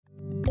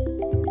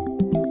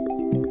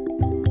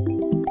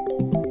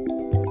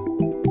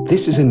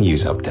This is a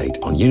news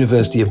update on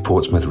University of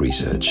Portsmouth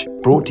research,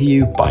 brought to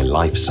you by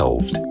Life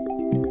Solved.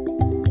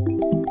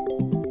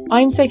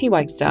 I'm Sophie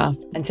Wagstaff,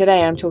 and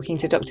today I'm talking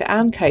to Dr.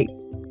 Anne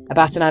Coates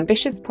about an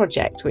ambitious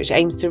project which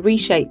aims to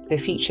reshape the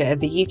future of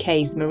the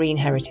UK's marine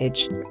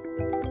heritage.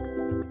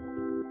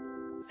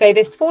 So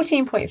this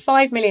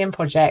 £14.5 million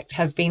project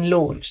has been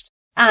launched.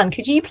 Anne,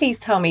 could you please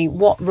tell me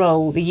what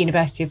role the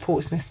University of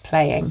Portsmouth is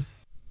playing?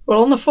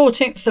 Well, on the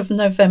 14th of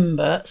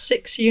November,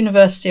 6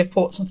 University of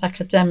Portsmouth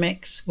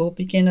academics will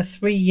begin a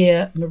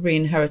 3-year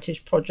marine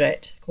heritage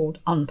project called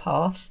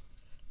UNPATH,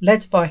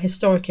 led by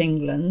Historic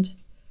England,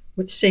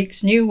 which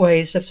seeks new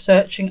ways of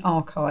searching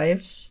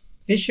archives,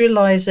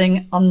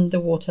 visualising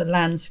underwater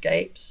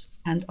landscapes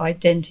and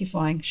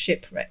identifying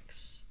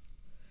shipwrecks.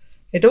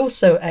 It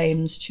also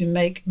aims to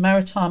make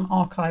maritime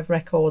archive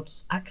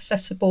records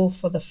accessible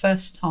for the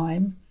first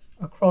time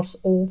across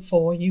all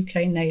 4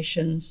 UK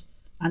nations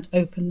and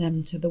open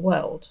them to the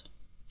world.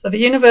 So the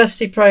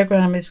university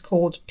programme is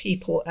called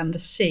People and the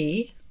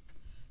Sea,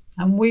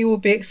 and we will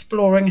be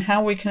exploring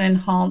how we can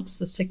enhance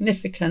the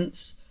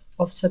significance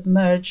of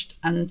submerged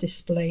and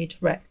displayed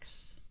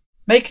wrecks.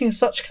 Making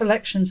such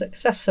collections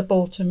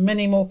accessible to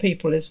many more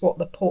people is what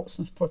the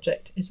Portsmouth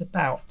project is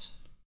about.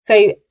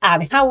 So,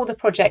 Anne, how will the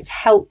project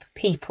help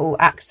people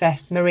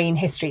access marine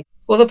history?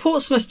 Well, the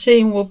Portsmouth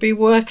team will be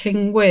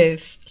working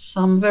with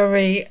some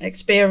very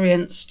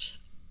experienced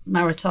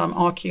maritime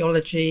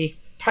archaeology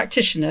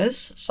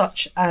practitioners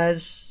such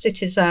as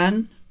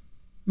Citizen,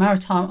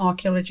 Maritime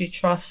Archaeology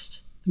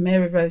Trust, the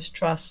Mary Rose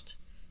Trust,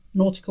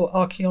 Nautical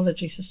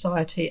Archaeology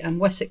Society and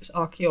Wessex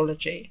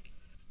Archaeology.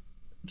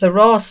 There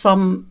are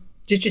some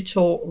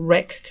digital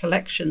wreck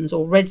collections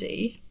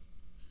already.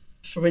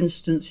 For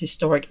instance,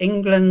 Historic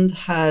England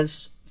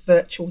has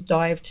virtual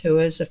dive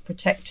tours of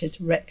protected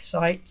wreck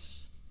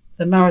sites.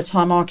 The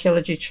Maritime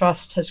Archaeology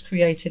Trust has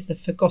created the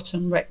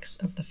Forgotten Wrecks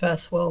of the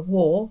First World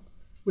War,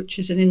 which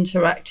is an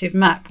interactive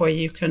map where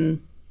you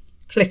can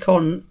click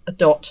on a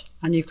dot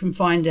and you can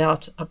find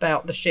out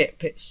about the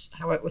ship. It's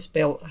how it was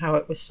built, how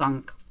it was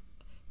sunk,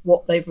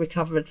 what they've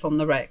recovered from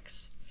the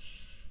wrecks.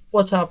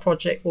 What our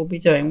project will be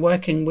doing,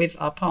 working with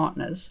our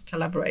partners,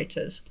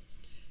 collaborators,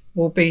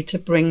 will be to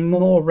bring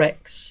more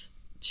wrecks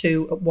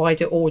to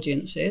wider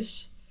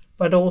audiences,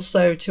 but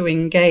also to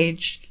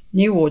engage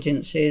new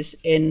audiences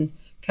in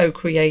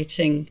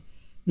co-creating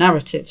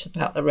narratives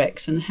about the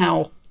wrecks and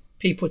how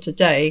people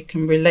today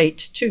can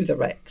relate to the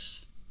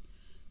wrecks.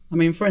 I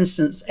mean, for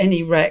instance,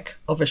 any wreck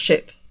of a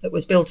ship that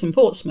was built in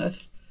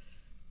Portsmouth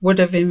would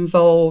have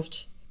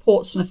involved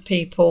Portsmouth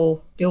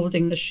people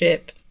building the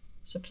ship,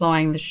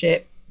 supplying the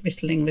ship,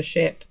 victualling the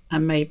ship,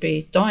 and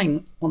maybe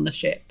dying on the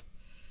ship.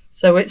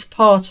 So it's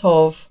part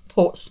of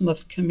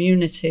Portsmouth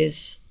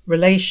community's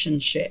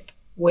relationship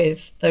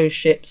with those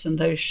ships and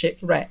those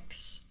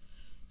shipwrecks.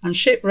 And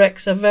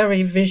shipwrecks are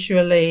very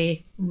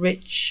visually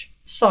rich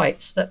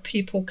sites that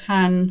people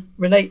can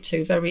relate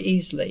to very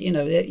easily. You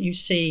know, that you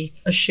see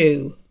a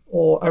shoe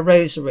or a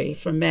rosary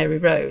from Mary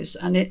Rose,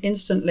 and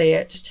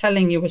it's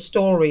telling you a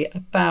story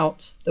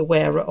about the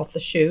wearer of the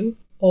shoe.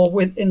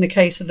 Or in the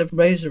case of the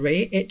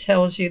rosary, it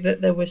tells you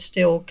that there were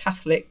still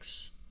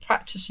Catholics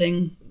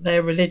practicing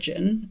their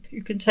religion.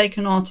 You can take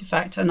an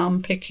artefact and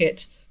unpick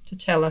it to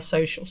tell a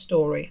social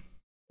story.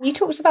 You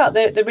talked about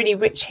the really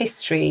rich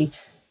history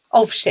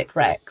of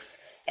shipwrecks.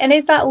 And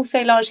is that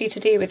also largely to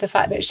do with the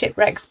fact that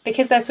shipwrecks,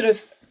 because they're sort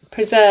of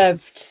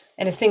preserved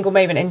in a single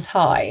moment in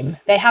time,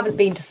 they haven't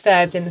been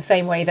disturbed in the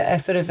same way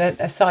that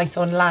a site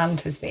on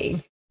land has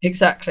been?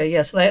 Exactly,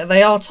 yes.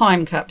 They are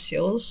time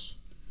capsules.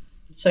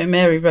 So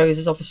Mary Rose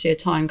is obviously a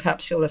time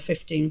capsule of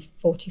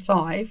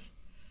 1545.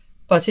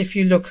 But if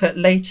you look at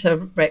later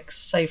wrecks,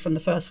 say from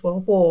the First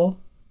World War,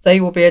 they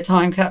will be a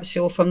time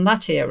capsule from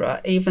that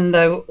era, even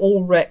though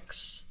all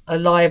wrecks are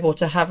liable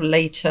to have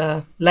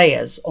later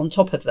layers on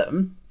top of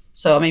them.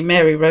 So, I mean,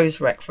 Mary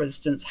Rose wreck, for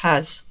instance,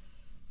 has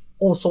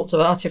all sorts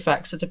of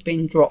artefacts that have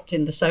been dropped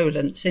in the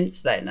Solent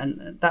since then,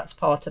 and that's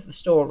part of the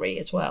story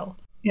as well.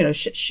 You know,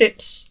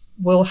 ships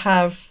will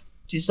have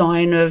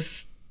design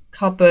of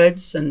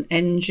cupboards and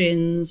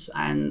engines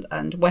and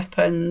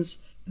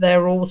weapons.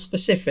 They're all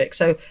specific.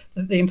 So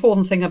the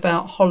important thing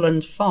about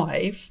Holland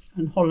 5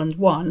 and Holland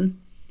 1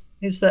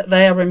 is that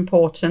they are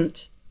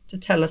important to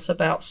tell us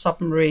about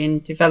submarine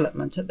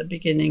development at the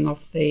beginning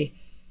of the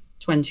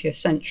 20th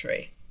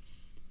century.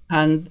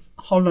 And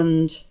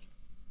Holland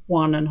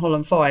 1 and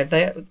Holland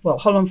 5,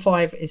 Holland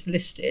 5 is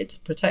listed,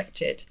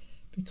 protected,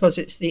 because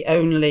it's the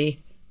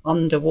only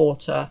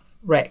underwater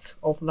wreck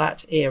of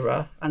that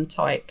era and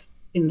type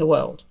in the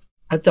world.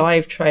 A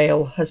dive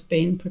trail has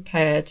been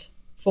prepared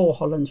for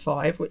Holland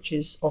 5, which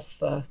is off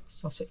the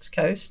Sussex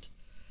coast,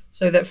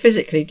 so that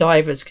physically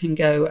divers can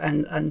go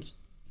and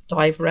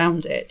dive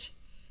around it.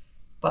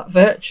 But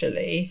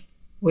virtually,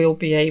 we'll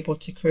be able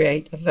to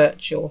create a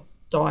virtual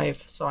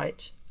dive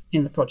site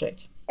in the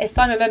project. If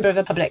I'm a member of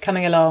the public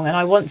coming along and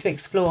I want to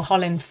explore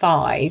Holland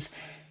 5,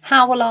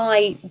 how will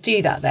I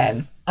do that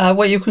then?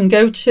 Well, you can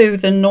go to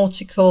the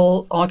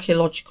Nautical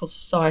Archaeological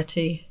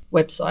Society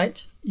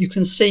website, you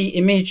can see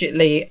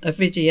immediately a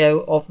video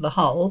of the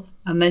hull,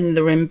 and then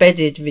there are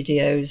embedded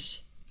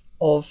videos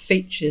of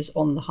features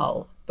on the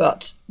hull.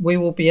 But we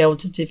will be able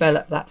to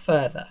develop that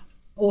further.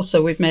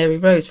 Also with Mary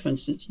Rose, for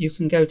instance, you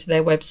can go to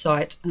their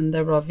website and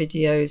there are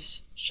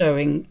videos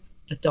showing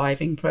the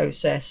diving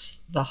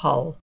process, the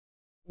hull.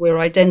 We're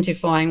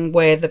identifying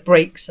where the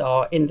breaks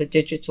are in the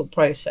digital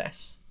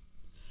process.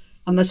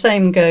 And the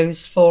same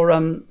goes for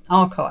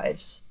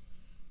archives,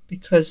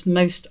 because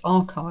most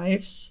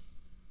archives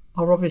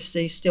are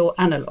obviously still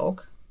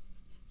analogue.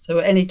 So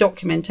any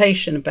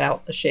documentation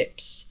about the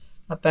ships,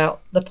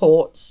 about the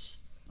ports,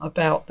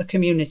 about the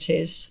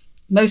communities,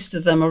 most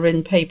of them are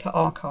in paper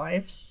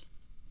archives.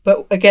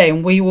 But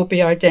again, we will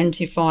be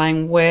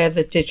identifying where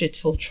the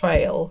digital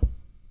trail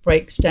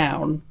breaks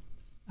down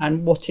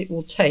and what it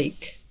will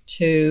take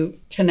to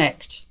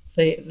connect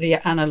the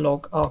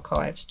analogue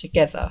archives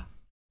together.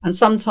 And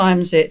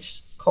sometimes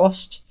it's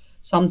cost,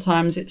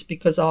 sometimes it's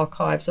because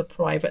archives are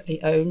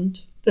privately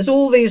owned. There's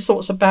all these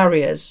sorts of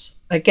barriers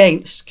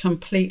against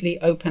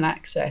completely open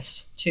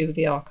access to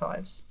the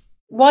archives.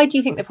 Why do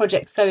you think the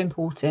project's so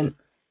important?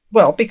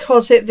 Well,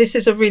 because this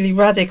is a really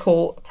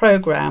radical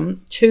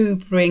programme to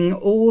bring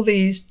all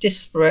these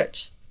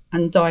disparate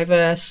and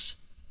diverse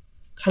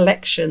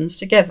collections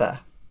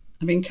together.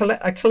 I mean,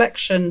 a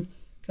collection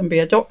can be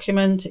a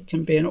document, it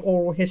can be an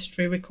oral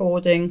history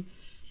recording,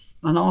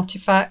 an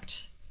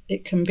artefact,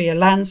 it can be a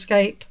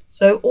landscape.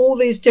 So all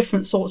these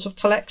different sorts of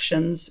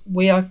collections,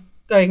 we are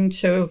going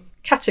to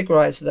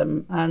categorise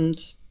them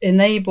and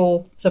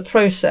enable the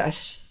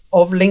process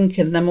of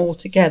linking them all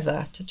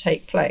together to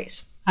take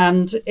place.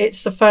 And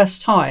it's the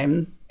first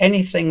time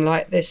anything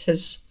like this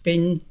has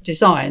been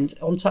designed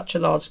on such a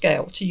large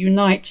scale to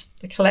unite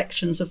the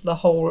collections of the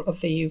whole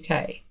of the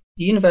UK.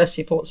 The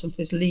University of Portsmouth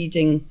is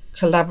leading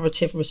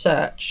collaborative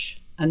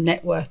research and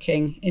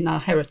networking in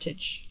our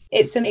heritage.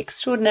 It's an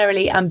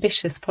extraordinarily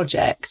ambitious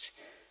project.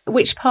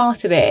 Which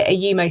part of it are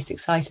you most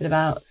excited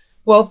about?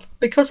 Well,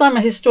 because I'm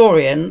a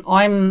historian,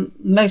 I'm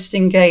most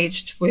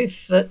engaged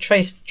with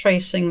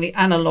tracing the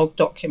analogue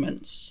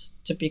documents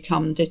to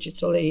become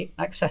digitally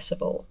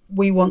accessible.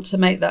 We want to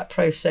make that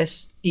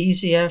process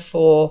easier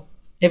for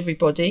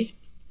everybody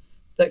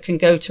that can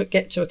get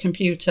to a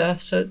computer,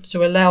 so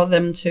to allow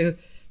them to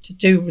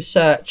do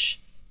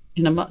research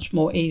in a much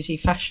more easy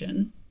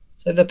fashion.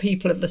 So the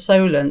people of the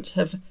Solent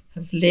have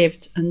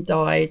lived and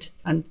died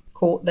and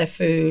caught their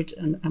food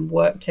and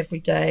worked every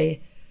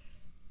day,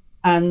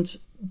 and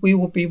we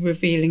will be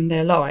revealing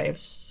their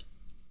lives.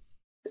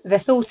 The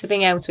thought of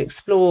being able to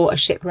explore a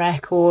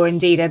shipwreck or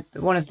indeed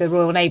one of the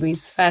Royal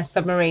Navy's first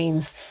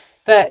submarines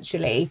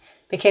virtually,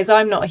 because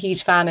I'm not a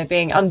huge fan of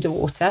being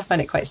underwater, I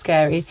find it quite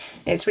scary.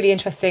 It's really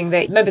interesting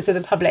that members of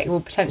the public will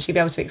potentially be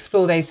able to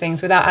explore those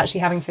things without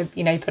actually having to,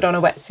 put on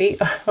a wetsuit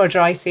or a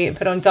dry suit and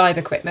put on dive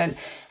equipment,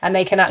 and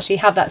they can actually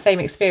have that same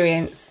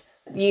experience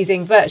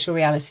using virtual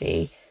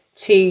reality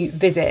to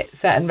visit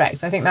certain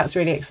wrecks. I think that's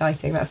really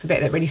exciting. That's the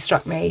bit that really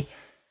struck me.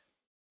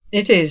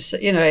 It is,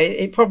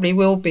 it probably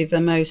will be the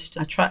most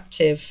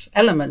attractive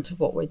element of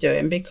what we're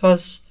doing,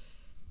 because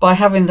by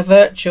having the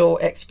virtual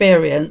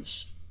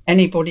experience,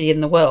 anybody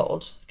in the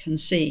world can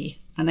see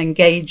and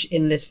engage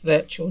in this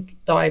virtual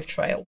dive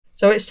trail.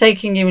 So it's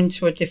taking you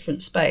into a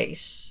different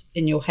space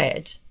in your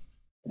head.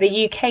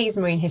 The UK's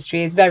marine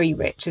history is very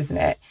rich, isn't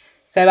it?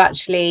 So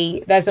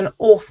actually, there's an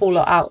awful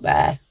lot out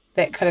there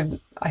that kind of,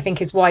 I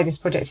think, is why this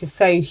project is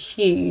so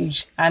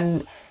huge.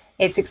 And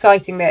it's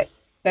exciting that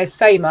there's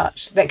so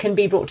much that can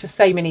be brought to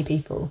so many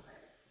people.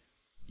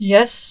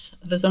 Yes,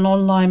 there's an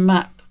online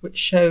map which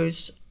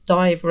shows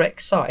dive wreck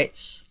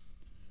sites,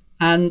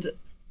 and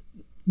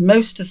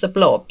most of the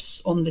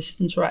blobs on this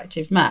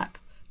interactive map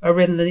are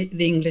in the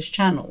English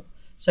Channel.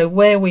 So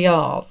where we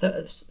are,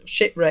 the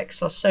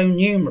shipwrecks are so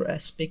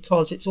numerous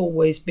because it's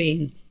always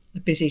been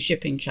a busy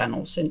shipping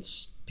channel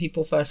since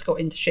people first got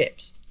into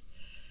ships.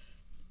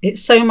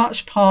 It's so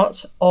much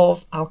part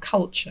of our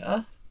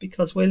culture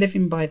because we're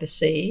living by the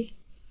sea.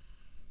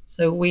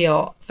 So we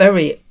are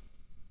very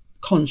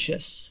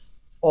conscious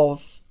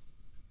of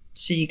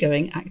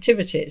seagoing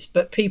activities,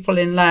 but people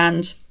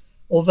inland,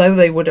 although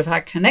they would have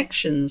had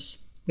connections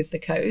with the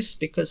coast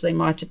because they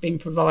might have been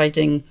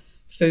providing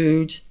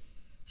food,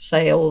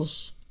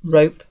 sails,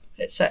 rope,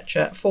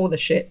 etc. for the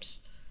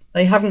ships,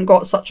 they haven't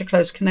got such a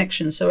close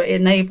connection. So it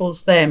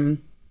enables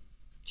them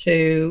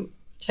to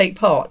take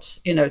part,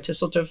 to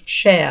sort of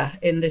share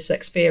in this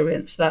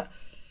experience that,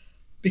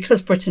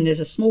 because Britain is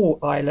a small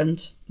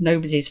island,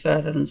 nobody's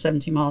further than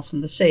 70 miles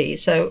from the sea,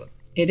 so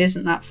it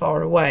isn't that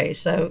far away,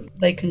 so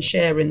they can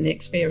share in the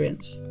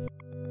experience.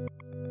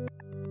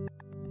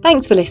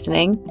 Thanks for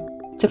listening.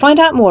 To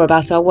find out more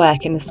about our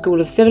work in the School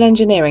of Civil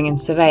Engineering and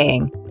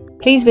Surveying,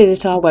 please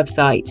visit our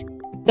website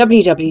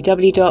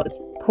www.port.ac.uk.